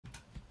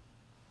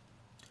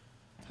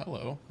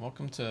Hello,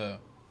 welcome to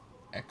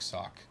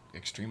XSOC,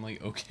 Extremely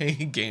Okay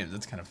Games.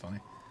 That's kind of funny.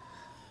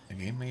 A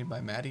game made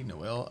by Maddie,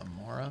 Noel,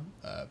 Amora,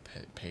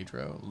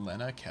 Pedro,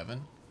 Lena,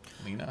 Kevin,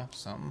 Lena,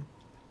 something.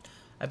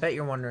 I bet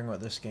you're wondering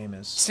what this game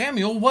is.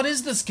 Samuel, what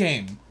is this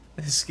game?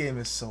 This game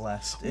is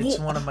Celeste. It's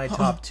one of my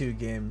top 2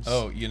 games.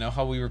 Oh, you know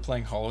how we were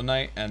playing Hollow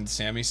Knight and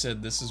Sammy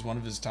said this is one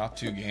of his top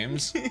 2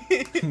 games?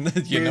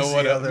 You know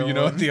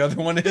what the other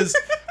one is?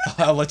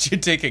 I'll let you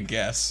take a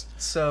guess.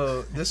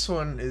 So this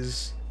one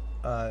is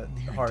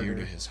harder dear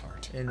to his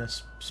heart in a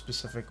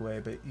specific way,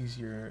 but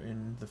easier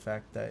in the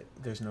fact that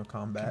there's no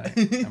combat.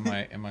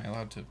 Am I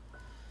allowed to?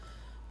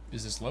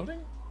 Is this loading?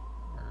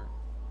 Or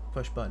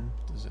push button?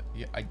 Does it?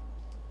 Yeah, I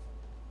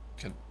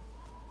can.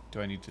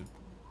 Do I need to?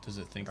 Does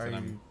it think that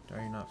I'm?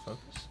 Are you not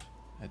focused?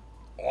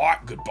 Oh,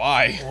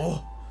 goodbye.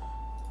 Oh.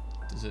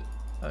 Does it?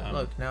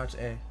 Look, now it's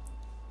A.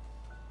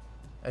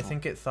 I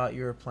think it thought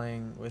you were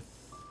playing with.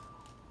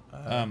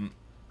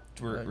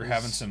 We're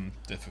having some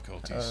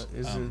difficulties.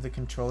 Is the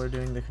controller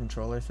doing the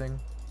controller thing?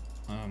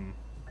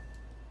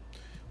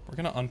 We're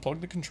gonna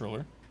unplug the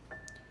controller.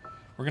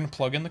 We're gonna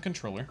plug in the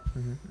controller.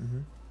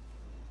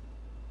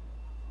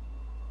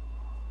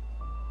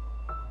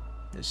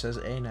 It says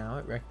A now.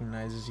 It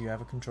recognizes you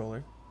have a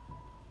controller.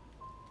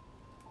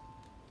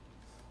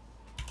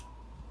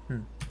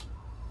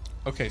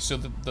 Okay, so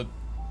the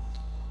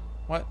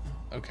what?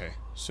 Okay,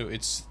 so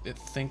it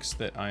thinks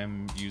that I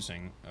am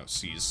using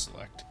C is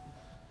select.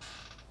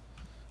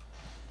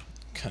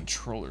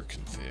 Controller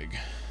config.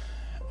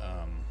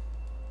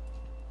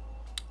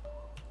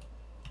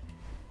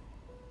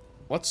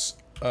 Let's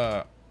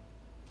try.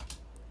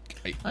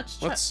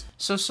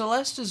 So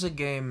Celeste is a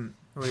game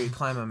where you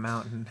climb a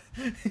mountain.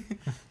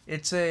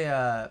 It's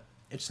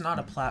not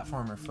a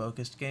platformer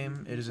focused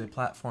game. It is a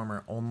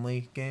platformer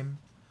only game.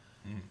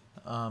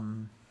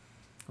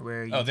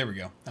 Where you, there we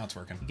go. Now it's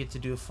working. You get to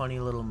do a funny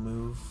little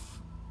move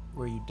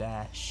where you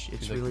dash.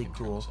 It's really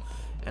cool,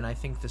 and I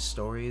think the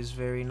story is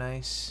very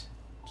nice.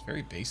 It's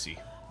very bassy.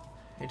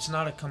 It's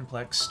not a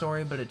complex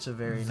story, but it's a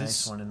very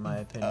nice one in my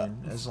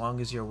opinion, as long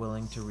as you're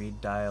willing to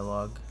read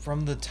dialogue.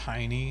 From the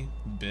tiny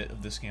bit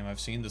of this game I've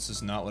seen, this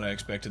is not what I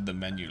expected the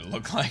menu to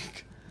look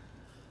like.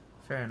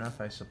 Fair enough,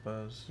 I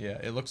suppose. Yeah,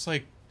 it looks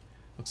like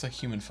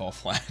Human Fall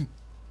Flat.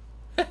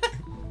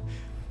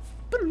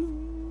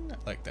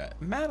 Like that.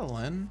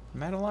 Madeline?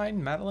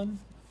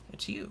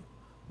 It's you.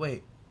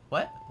 Wait,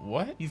 what?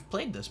 What? You've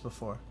played this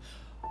before.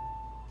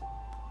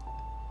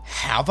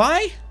 Have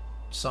I?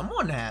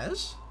 Someone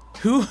has.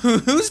 Who's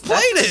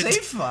played That's it? A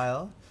save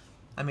file.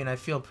 I mean, I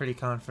feel pretty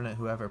confident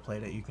whoever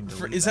played it, you can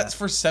delete Is that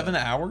for 7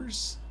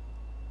 hours?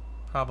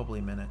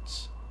 Probably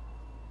minutes.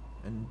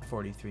 And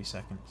 43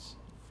 seconds.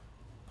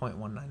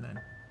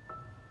 0.199.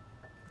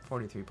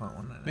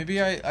 43.199.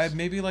 Maybe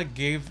I like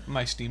gave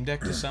my Steam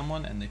Deck to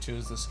someone and they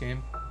chose this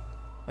game.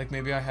 Like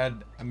maybe I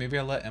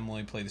let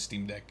Emily play the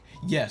Steam Deck.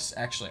 Yes,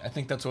 actually, I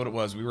think that's what it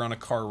was. We were on a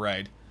car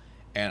ride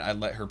and I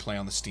let her play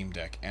on the Steam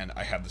Deck and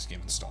I have this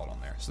game installed on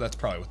there. So that's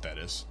probably what that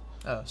is.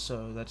 Oh,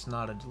 so that's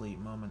not a delete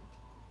moment.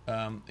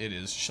 It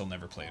is. She'll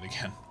never play it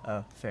again.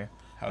 Oh, fair.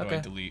 How do I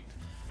delete?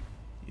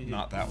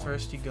 Not that one.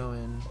 First you go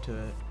into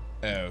it.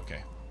 Oh,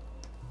 okay.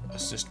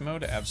 Assist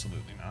mode?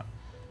 Absolutely not.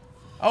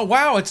 Oh,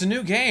 wow, it's a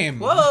new game.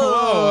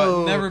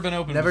 Whoa! Never been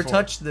opened Never before.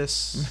 touched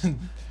this.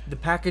 The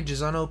package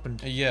is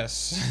unopened.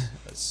 Yes.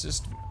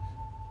 Assist.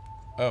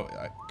 Oh,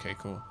 okay,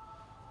 cool.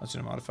 Allows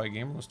you to modify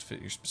game rules to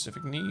fit your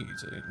specific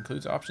needs. It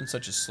includes options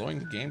such as slowing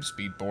the game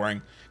speed,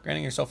 boring,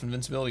 granting yourself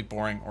invincibility,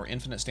 boring, or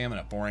infinite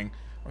stamina, boring,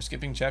 or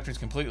skipping chapters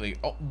completely.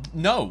 Oh,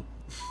 no!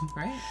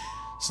 Right?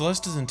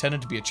 Celeste is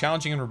intended to be a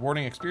challenging and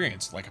rewarding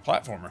experience, like a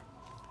platformer.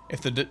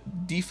 If the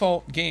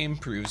default game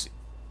proves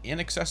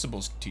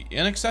inaccessible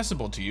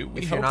to you,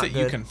 we hope that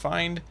you can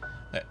find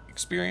that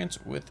experience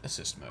with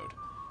assist mode.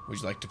 Would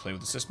you like to play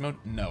with assist mode?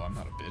 No, I'm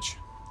not a bitch.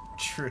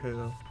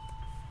 True.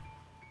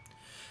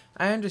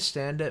 I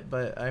understand it,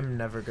 but I'm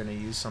never going to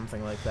use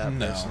something like that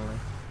personally.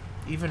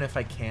 Even if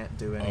I can't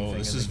do anything. Oh,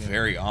 this is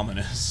very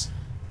ominous.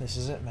 This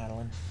is it,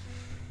 Madeline.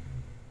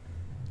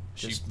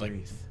 She's like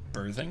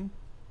birthing?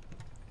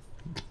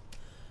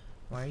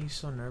 Why are you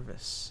so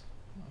nervous?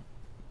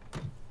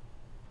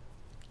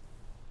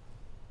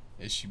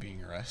 Is she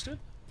being arrested?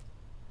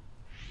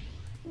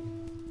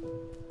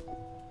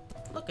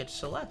 Look, it's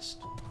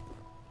Celeste.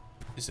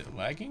 Is it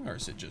lagging or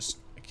is it just...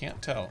 I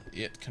can't tell.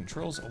 It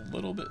controls a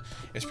little bit.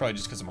 It's probably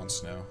just because I'm on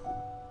snow.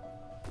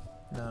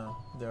 No,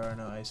 there are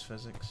no ice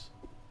physics.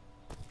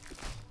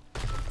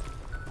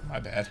 My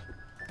bad.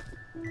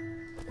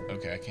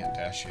 Okay, I can't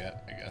dash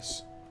yet, I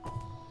guess.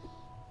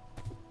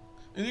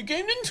 And the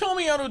game didn't tell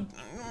me how to...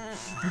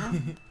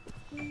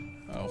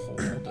 Oh,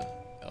 hold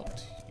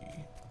LT.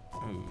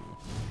 Ooh.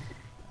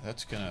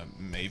 That's gonna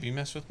maybe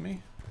mess with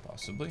me.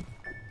 Possibly.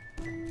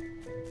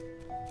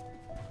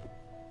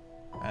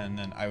 And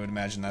then I would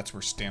imagine that's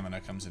where stamina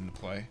comes into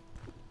play.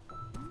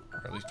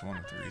 Or at least one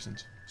of the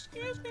reasons.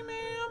 Excuse me,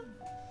 ma'am.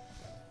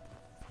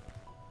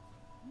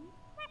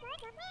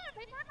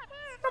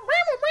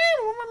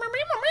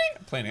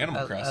 playing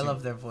Animal Crossing. I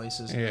love their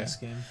voices in this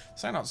game.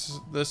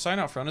 The sign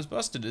out front is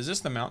busted. Is this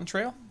the mountain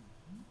trail?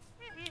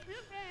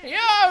 You're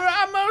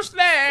almost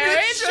there.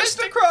 It's just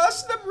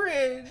across the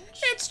bridge.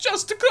 It's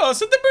just across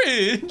the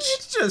bridge.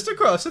 It's just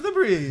across the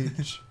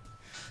bridge.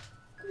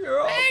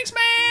 Thanks,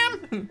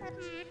 ma'am.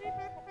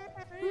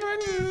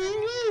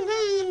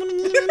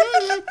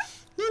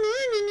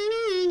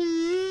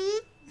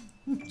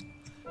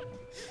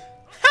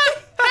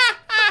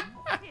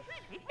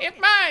 If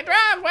my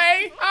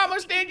driveway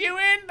almost did you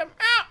in, the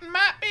mountain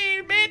might be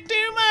a bit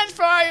too much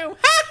for you.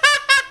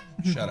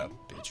 Shut up,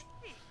 bitch.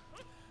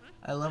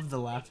 I love the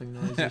laughing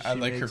noise. I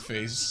like her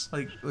face.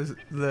 Like, was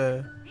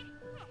the...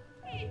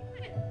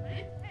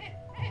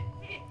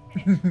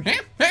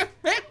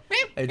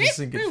 I just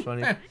think it's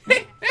funny.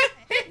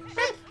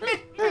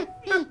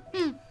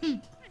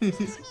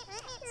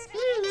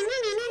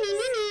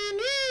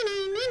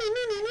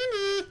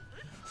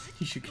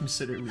 You should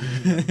consider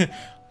leaving.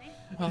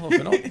 Well,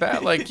 if an old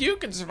bat like you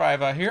can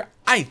survive out here,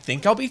 I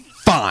think I'll be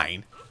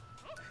fine.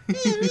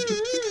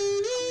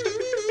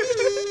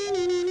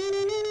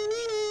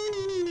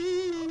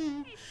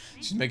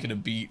 She's making a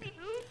beat.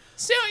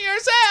 Suit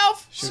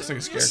yourself! She looks like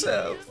a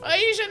scarecrow. Well,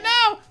 you should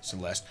know,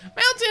 Celeste,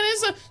 Mountain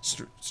is a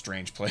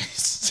strange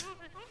place.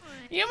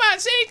 You might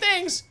see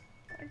things,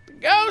 like the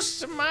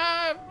ghosts of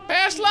my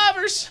past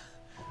lovers.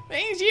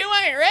 Things you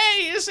ain't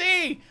ready to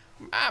see.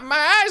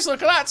 My eyes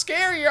look a lot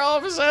scarier all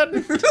of a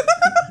sudden.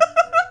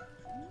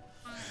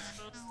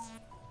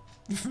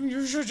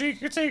 You should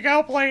take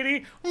help,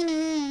 lady.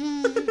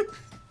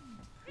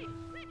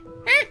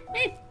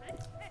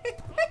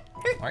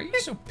 Why are you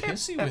so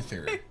pissy with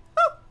her?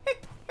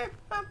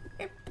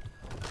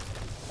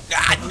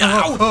 God,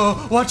 no!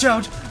 Oh, watch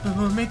out!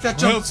 Make that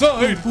jump.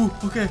 Outside! Ooh,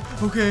 okay,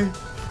 okay.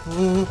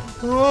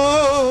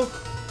 Oh.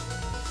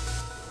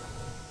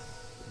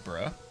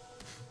 Bruh.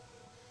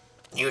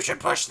 You should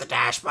push the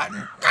dash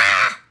button.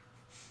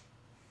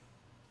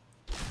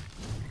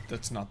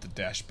 That's not the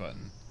dash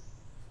button.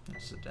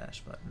 That's the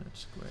dash button.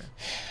 It's square.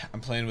 I'm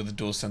playing with a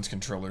DualSense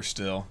controller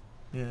still.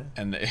 Yeah.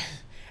 And the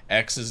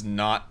X is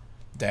not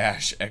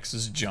dash, X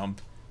is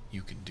jump.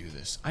 You can do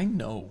this. I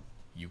know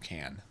you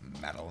can,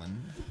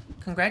 Madeline.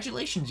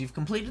 Congratulations, you've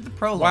completed the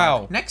prologue.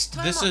 Wow. Next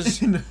time. This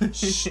is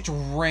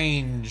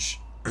strange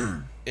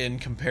in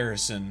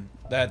comparison.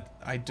 That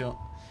I don't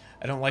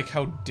like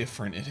how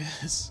different it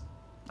is.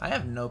 I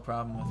have no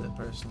problem with it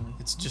personally.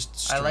 It's just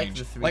strange. I like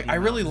the 3D. Like I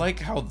really like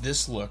how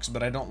this looks,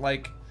 but I don't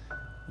like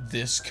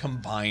this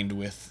combined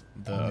with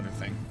the other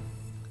thing.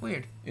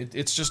 Weird.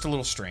 It's just a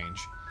little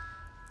strange.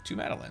 To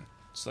Madeline,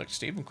 select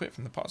save and quit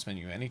from the pause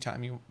menu at any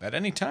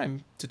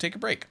time to take a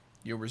break.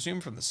 You'll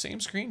resume from the same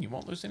screen. You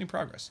won't lose any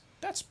progress.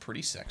 That's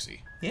pretty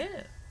sexy.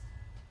 Yeah.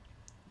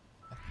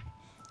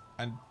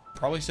 I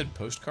probably said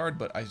postcard,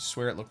 but I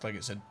swear it looked like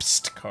it said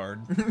pst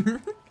card.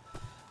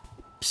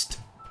 Psst.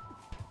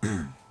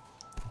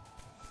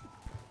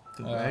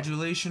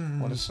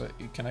 Congratulations. What if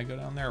can I go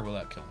down there or will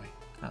that kill me?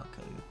 I'll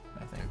kill you,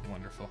 I think. Okay,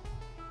 wonderful.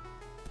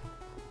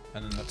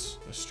 And then that's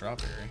a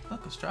strawberry.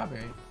 Look, a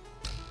strawberry.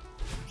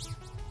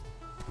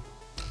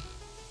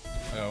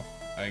 Oh,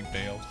 I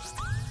bailed.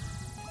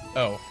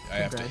 Oh, I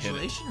have to hit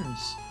it.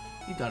 Congratulations.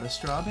 You got a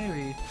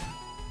strawberry.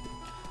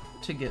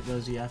 To get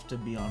those, you have to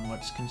be on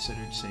what's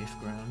considered safe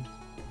ground.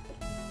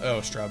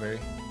 Oh, strawberry.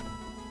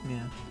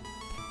 Yeah.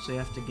 So you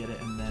have to get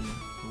it and then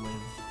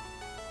live.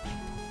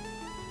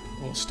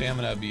 Will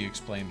stamina be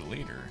explained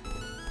later?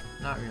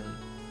 Not really,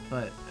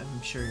 but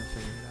I'm sure you'll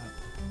figure it out.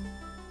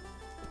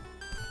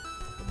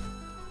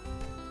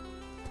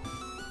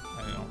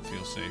 I don't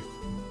feel safe.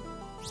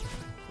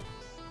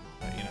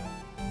 But you know,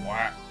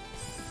 what?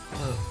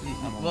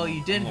 Well,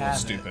 you did have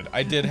stupid.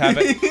 I did have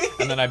it,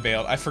 and then I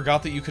bailed. I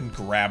forgot that you can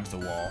grab the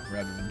wall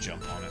rather than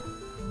jump on it.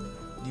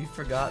 You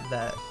forgot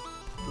that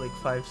like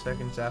 5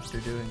 seconds after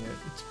doing it.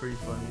 It's pretty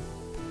funny.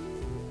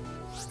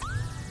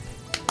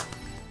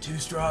 2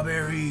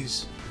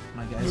 strawberries.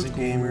 My guy's a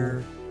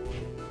gamer.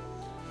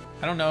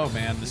 I don't know,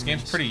 man. This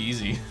game's pretty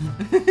easy.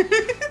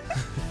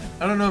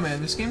 I don't know, man.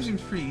 This game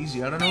seems pretty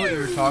easy. I don't know what you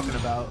were talking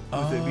about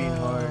with it being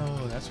hard.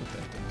 Oh, that's what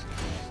that does.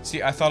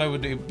 See, I thought I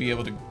would be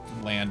able to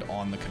land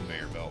on the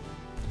conveyor belt.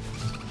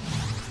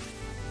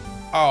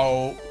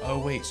 Oh,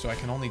 wait. So I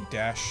can only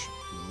dash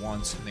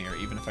once in the air,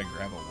 even if I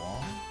grab a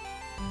wall?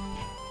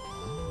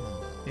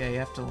 Yeah, you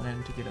have to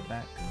land to get it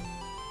back.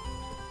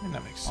 I mean,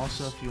 that makes sense.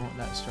 Also, if you want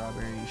that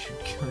strawberry, you should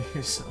kill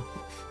yourself.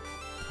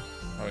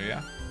 Oh,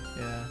 yeah?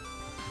 Yeah.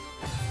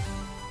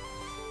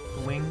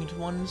 The winged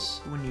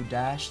ones, when you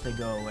dash, they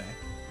go away.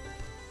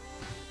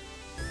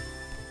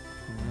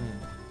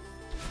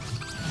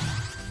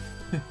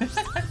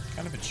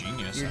 Kind of a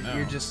genius, I know.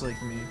 You're just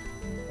like me.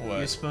 What?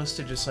 You're supposed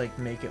to just like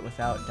make it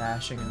without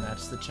dashing, and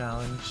that's the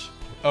challenge.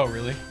 Oh,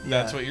 really? Yeah.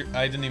 That's what you're...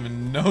 I didn't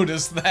even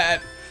notice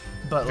that.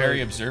 But Very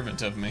like,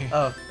 observant of me.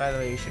 Oh, by the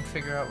way, you should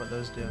figure out what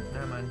those do.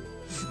 Never mind.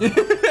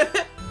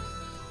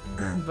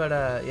 But,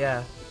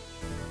 yeah.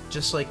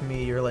 Just like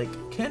me, you're like,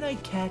 can I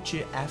catch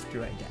it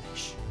after I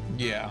dash?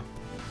 Yeah.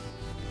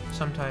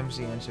 Sometimes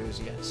the answer is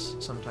yes.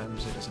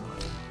 Sometimes it is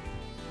not.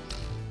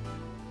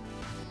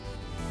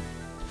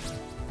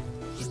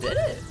 almost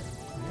did it.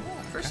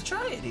 First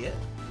try, idiot.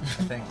 I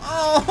think.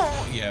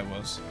 Oh, yeah, it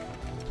was.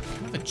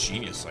 I'm a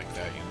genius like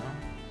that, you know?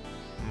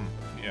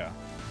 Yeah,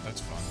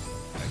 that's fun.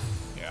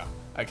 Yeah,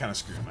 I kind of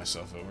screwed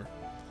myself over.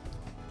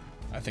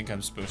 I think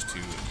I'm supposed to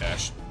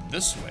dash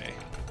this way.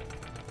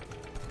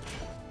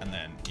 And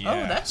then, yeah.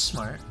 Oh, that's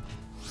smart.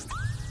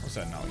 What's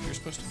that not what you're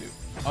supposed to do?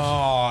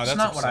 Oh, that's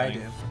not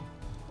upsetting. what I do.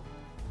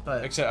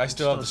 But except I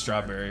still have the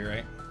strawberry,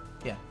 right?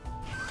 Yeah.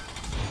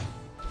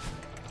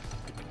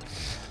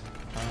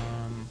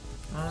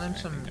 Learn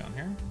some down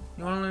here.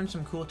 You want to learn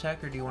some cool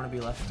tech, or do you want to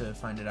be left to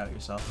find it out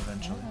yourself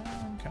eventually?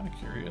 I'm kind of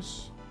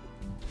curious.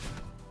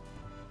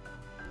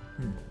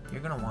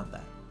 You're gonna want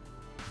that.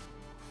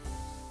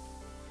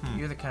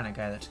 You're the kind of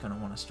guy that's gonna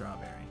want a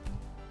strawberry.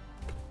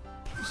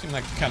 You seem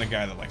like the kind of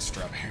guy that likes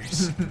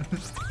strawberries.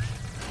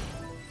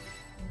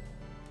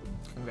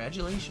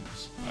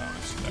 Congratulations. Oh,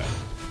 that's bad.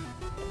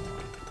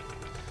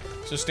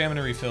 So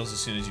stamina refills as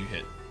soon as you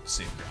hit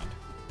safe ground,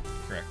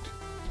 correct?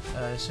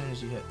 As soon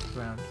as you hit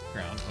ground.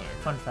 Ground, whatever.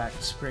 Fun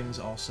fact, springs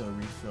also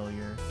refill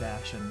your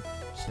dash and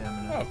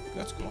stamina. Oh,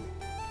 that's cool.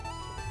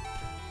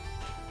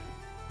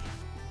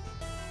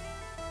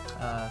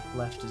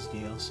 Left is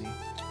DLC.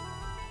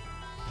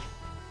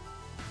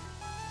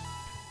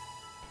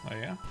 Oh,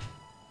 yeah?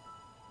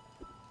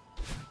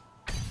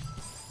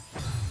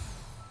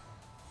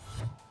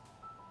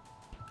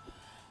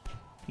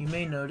 You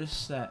may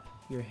notice that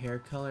your hair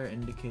color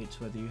indicates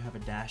whether you have a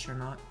dash or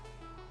not.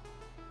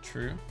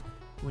 True.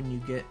 When you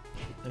get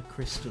a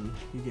crystal,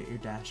 you get your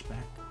dash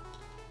back.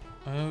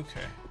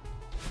 Okay.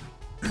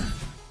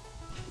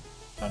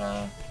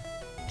 Ta-da!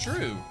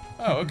 True.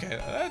 Oh,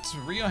 okay. That's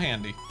real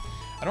handy.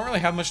 I don't really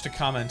have much to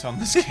comment on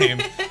this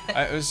game.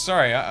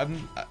 Sorry,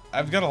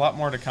 I've got a lot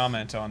more to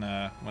comment on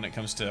when it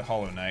comes to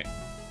Hollow Knight,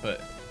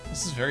 but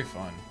this is very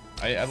fun.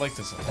 I like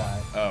this a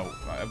lot. Oh,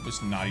 I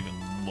was not even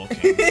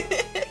looking.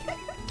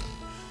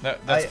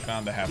 That's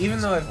bound to happen.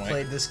 Even though I've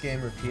played this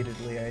game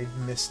repeatedly, I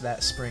miss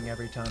that spring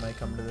every time I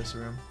come to this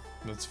room.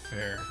 That's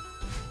fair.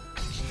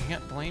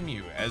 Can't blame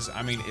you.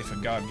 I mean, if a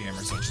god gamer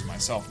such as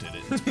myself did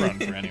it, it's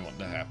bound for anyone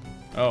to happen.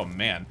 Oh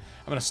man,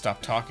 I'm gonna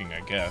stop talking,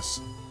 I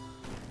guess.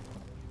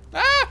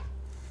 Ah!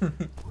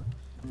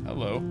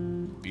 Hello,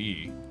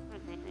 B.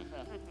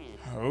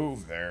 Oh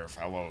there,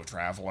 fellow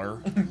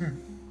traveler.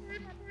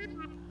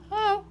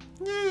 Oh.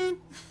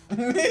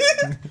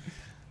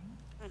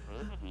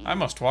 I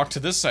must walk to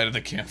this side of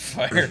the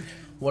campfire.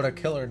 What a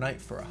killer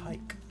night for a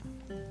hike.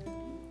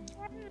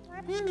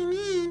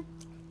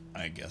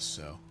 I guess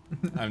so.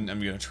 I'm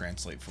gonna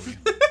translate for you.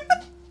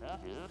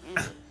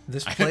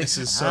 This place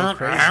is so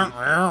crazy.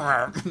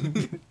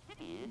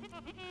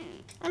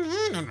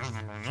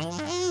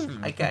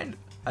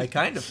 I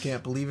kind of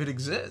can't believe it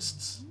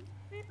exists.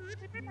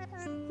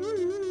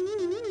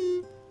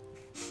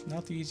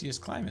 Not the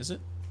easiest climb, is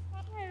it?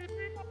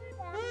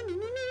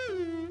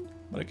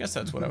 But I guess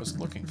that's what I was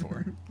looking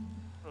for.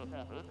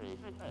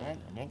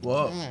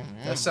 Whoa,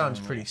 that sounds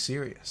pretty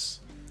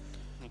serious.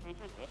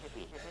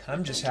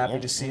 I'm just happy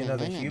to see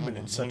another human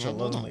in such a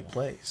lonely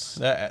place.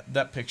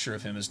 That picture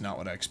of him is not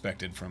what I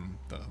expected from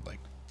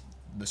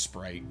the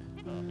sprite.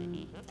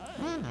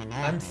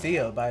 I'm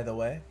Theo, by the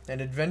way, an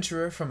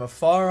adventurer from a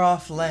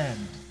far-off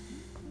land.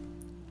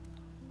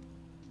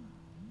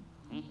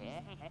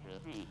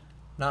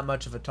 Not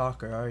much of a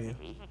talker, are you?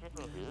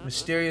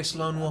 Mysterious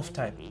lone wolf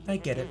type. I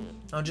get it.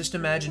 I'll just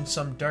imagine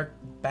some dark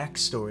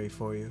backstory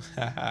for you.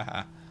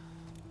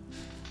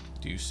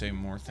 Do you say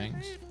more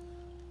things?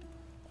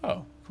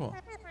 Oh, cool.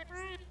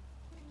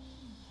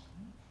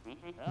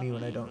 Me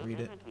when I don't read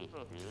it.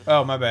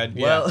 Oh, my bad.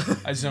 Yeah, Well,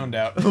 I zoned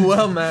out.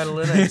 Well,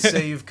 Madeline, I'd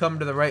say you've come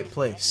to the right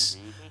place.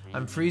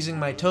 I'm freezing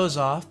my toes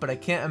off, but I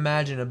can't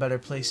imagine a better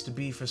place to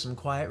be for some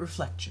quiet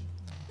reflection.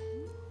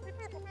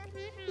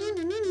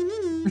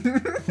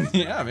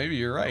 Yeah, maybe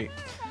you're right.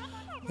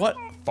 What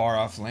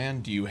far-off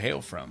land do you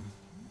hail from?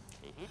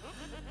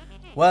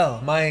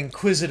 Well, my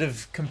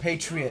inquisitive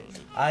compatriot,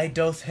 I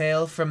doth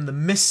hail from the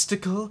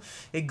mystical,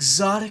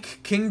 exotic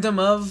kingdom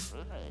of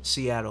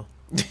Seattle.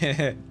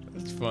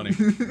 That's funny.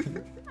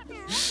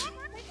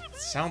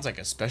 Sounds like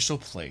a special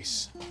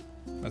place.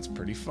 That's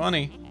pretty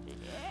funny.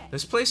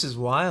 This place is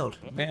wild.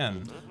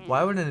 Man,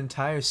 Why would an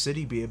entire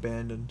city be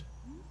abandoned?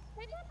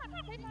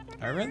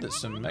 I read that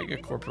some mega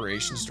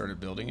corporations started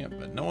building it,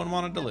 but no one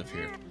wanted to live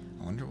here.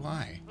 I wonder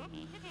why.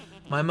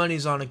 My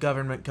money's on a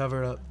government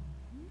cover-up.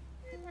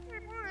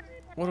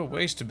 What a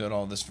waste to build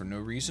all this for no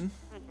reason.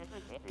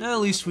 At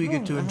least we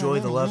get to enjoy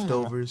the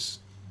leftovers.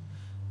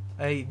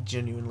 I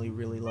genuinely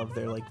really love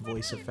their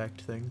voice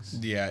effect things.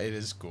 Yeah, it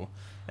is cool.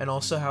 And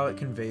also how it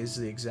conveys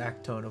the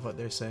exact tone of what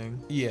they're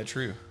saying. Yeah,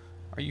 true.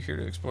 Are you here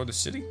to explore the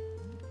city?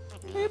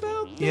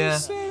 Yeah,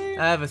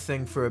 I have a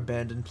thing for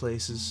abandoned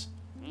places.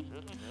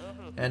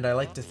 And I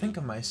like to think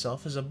of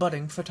myself as a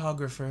budding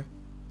photographer.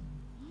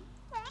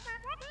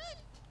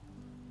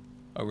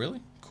 Oh,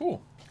 really?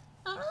 Cool.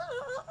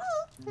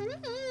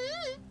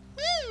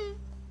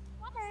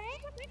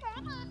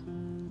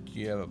 Do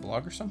you have a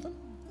blog or something?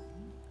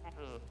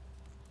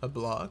 A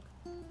blog?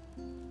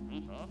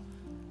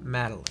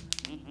 Madeline.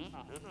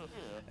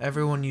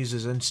 Everyone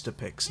uses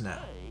Instapics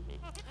now.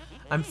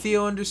 I'm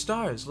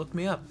Theo_stars. Look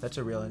me up. That's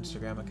a real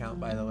Instagram account,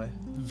 by the way.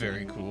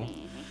 Very cool.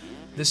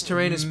 This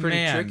terrain is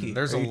pretty tricky.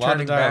 There's a lot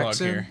of dialogue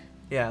here.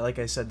 Yeah, like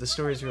I said, the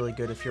story is really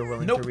good if you're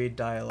willing to read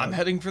dialogue. I'm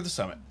heading for the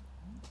summit.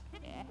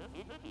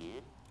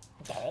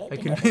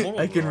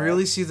 I can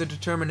really see the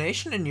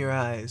determination in your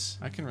eyes.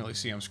 I can really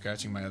see I'm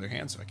scratching my other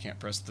hand, so I can't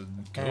press the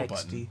go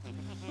button.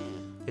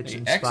 It's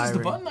inspiring. X is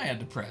the button I had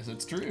to press.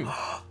 It's true.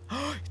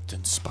 It's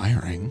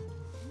inspiring.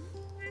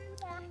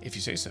 If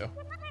you say so.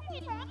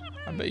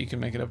 I bet you can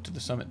make it up to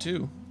the summit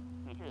too.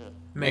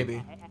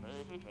 Maybe.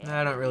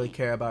 I don't really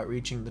care about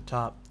reaching the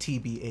top,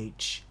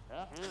 TBH.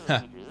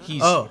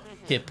 He's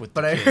hip with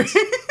the kids.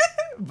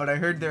 But I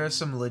heard there are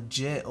some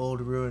legit old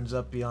ruins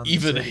up beyond the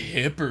Even city.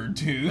 hipper,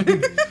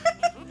 dude.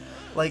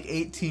 Like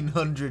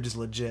 1800s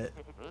legit.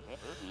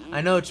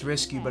 I know it's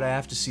risky, but I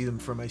have to see them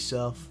for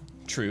myself.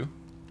 True.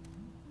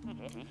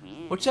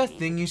 What's that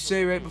thing you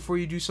say right before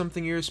you do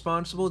something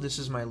irresponsible? This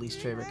is my least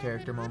favorite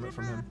character moment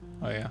from him.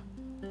 Oh, yeah?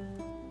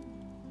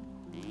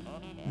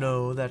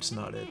 No, that's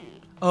not it.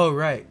 Oh,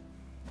 right.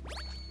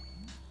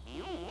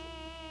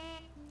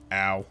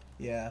 Ow.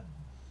 Yeah.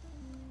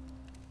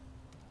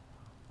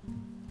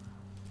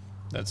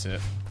 That's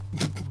it.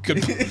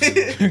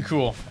 Good.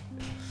 Cool.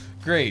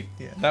 Great.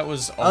 Yeah. That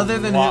was a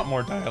lot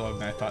more dialogue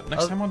than I thought.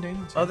 Next time on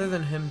Dating. Other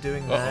than him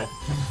doing that.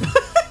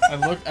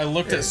 I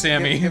looked at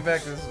Sammy. Get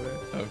back this way.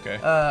 Okay.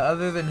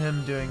 Other than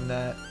him doing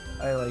that,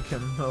 I like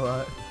him a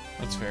lot.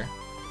 That's fair.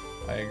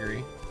 I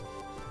agree.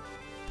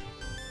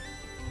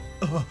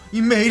 Oh,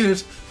 you made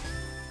it!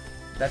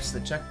 That's the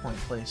checkpoint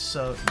place.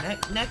 So,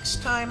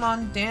 next time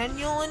on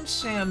Daniel and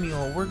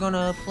Samuel, we're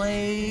gonna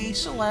play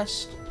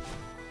Celeste.